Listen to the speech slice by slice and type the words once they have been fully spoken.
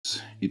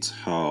It's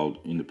held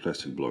in the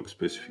plastic block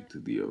specific to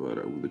the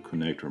Avata with the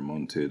connector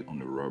mounted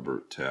on a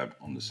rubber tab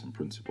on the same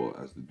principle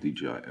as the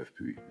DJI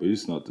FPV. But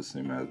it's not the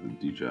same as the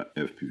DJI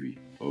FPV,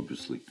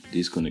 obviously.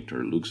 This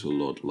connector looks a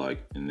lot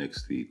like an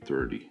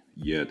XT30.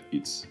 Yet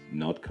it's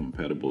not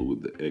compatible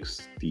with the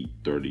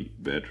XT30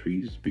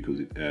 batteries because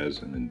it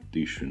has an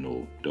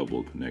additional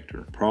double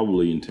connector,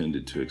 probably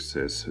intended to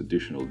access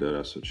additional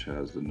data such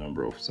as the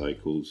number of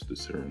cycles, the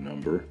serial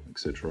number,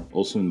 etc.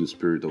 Also, in the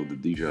spirit of the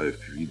DJI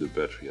FPV, the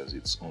battery has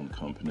its own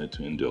component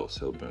to handle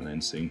cell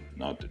balancing,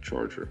 not the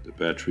charger. The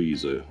battery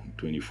is a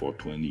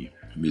 2420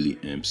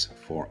 milliamps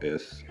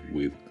 4S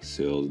with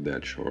cells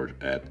that charge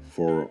at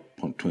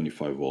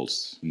 4.25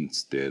 volts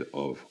instead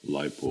of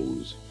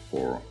LiPo's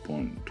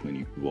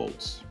 4.20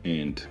 volts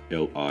and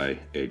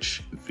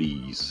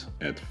LiHVs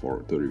at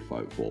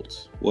 435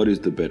 volts. What is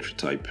the battery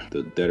type?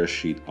 The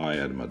datasheet I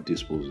had at my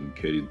disposal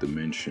indicated the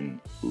mention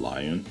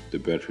Li-ion. The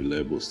battery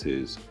label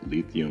says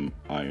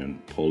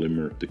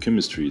Lithium-Ion-Polymer. The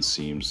chemistry, it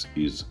seems,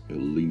 is a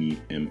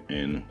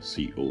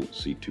Li-NMC,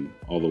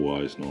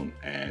 otherwise known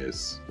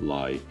as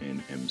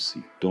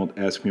Li-NMC. Don't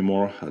ask me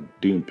more, I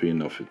didn't pay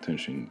enough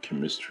attention in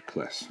chemistry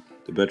class.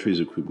 The battery is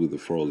equipped with the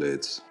 4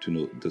 LEDs to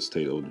note the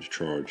state of the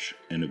charge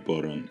and a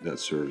button that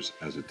serves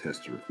as a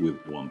tester with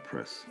one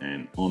press,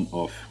 and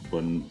on-off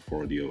button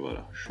for the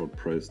Avata, short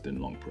press then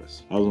long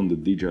press. As on the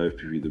DJI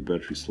FPV, the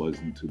battery slides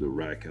into the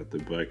rack at the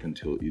back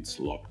until it's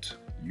locked.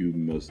 You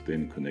must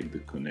then connect the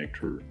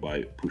connector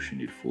by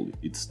pushing it fully.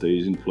 It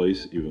stays in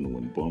place even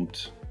when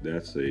bumped.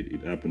 That said,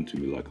 it happened to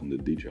me like on the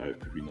DJI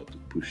FPV not to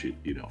push it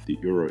enough. The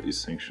error is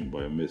sanctioned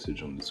by a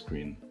message on the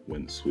screen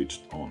when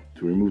switched on.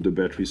 To remove the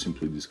battery,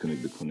 simply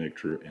disconnect the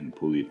connector and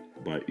pull it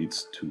by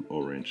its 2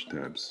 orange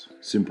tabs.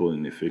 Simple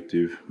and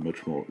effective,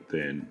 much more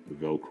than the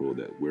Velcro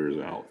that wears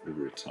out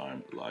over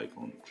time like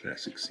on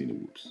classic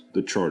Cinewhoops.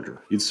 The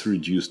charger. It's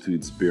reduced to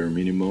its bare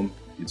minimum.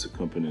 It's a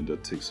component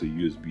that takes a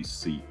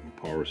USB-C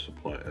power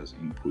supply as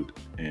input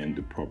and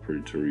the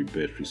proprietary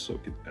battery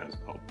socket as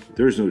output.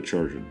 There is no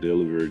charger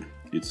delivered.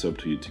 It's up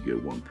to you to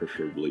get one,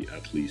 preferably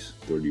at least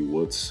 30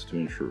 watts to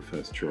ensure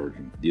fast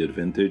charging. The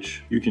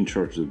advantage? You can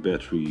charge the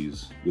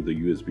batteries with a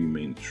USB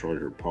main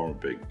charger, power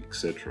bank,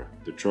 etc.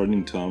 The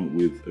charging time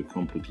with a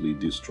completely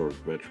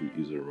discharged battery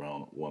is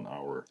around 1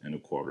 hour and a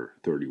quarter,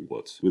 30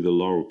 watts. With a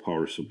lower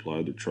power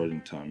supply, the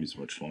charging time is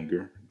much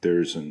longer. There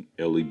is an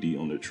LED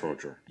on the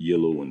charger,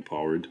 yellow when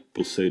powered,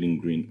 pulsating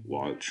green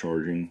while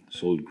charging,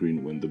 solid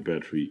green when the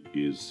battery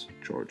is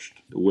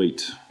charged. The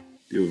weight.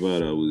 The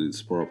Avata with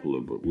its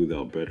propeller but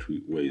without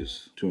battery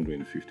weighs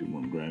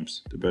 251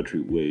 grams. The battery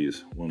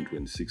weighs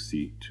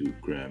 162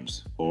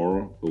 grams,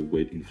 or a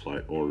weight in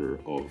flight order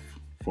of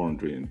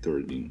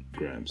 413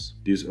 grams.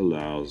 This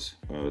allows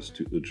us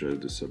to address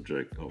the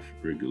subject of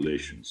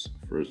regulations.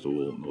 First of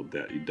all, note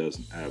that it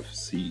doesn't have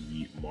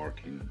CE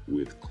marking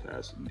with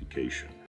class indication.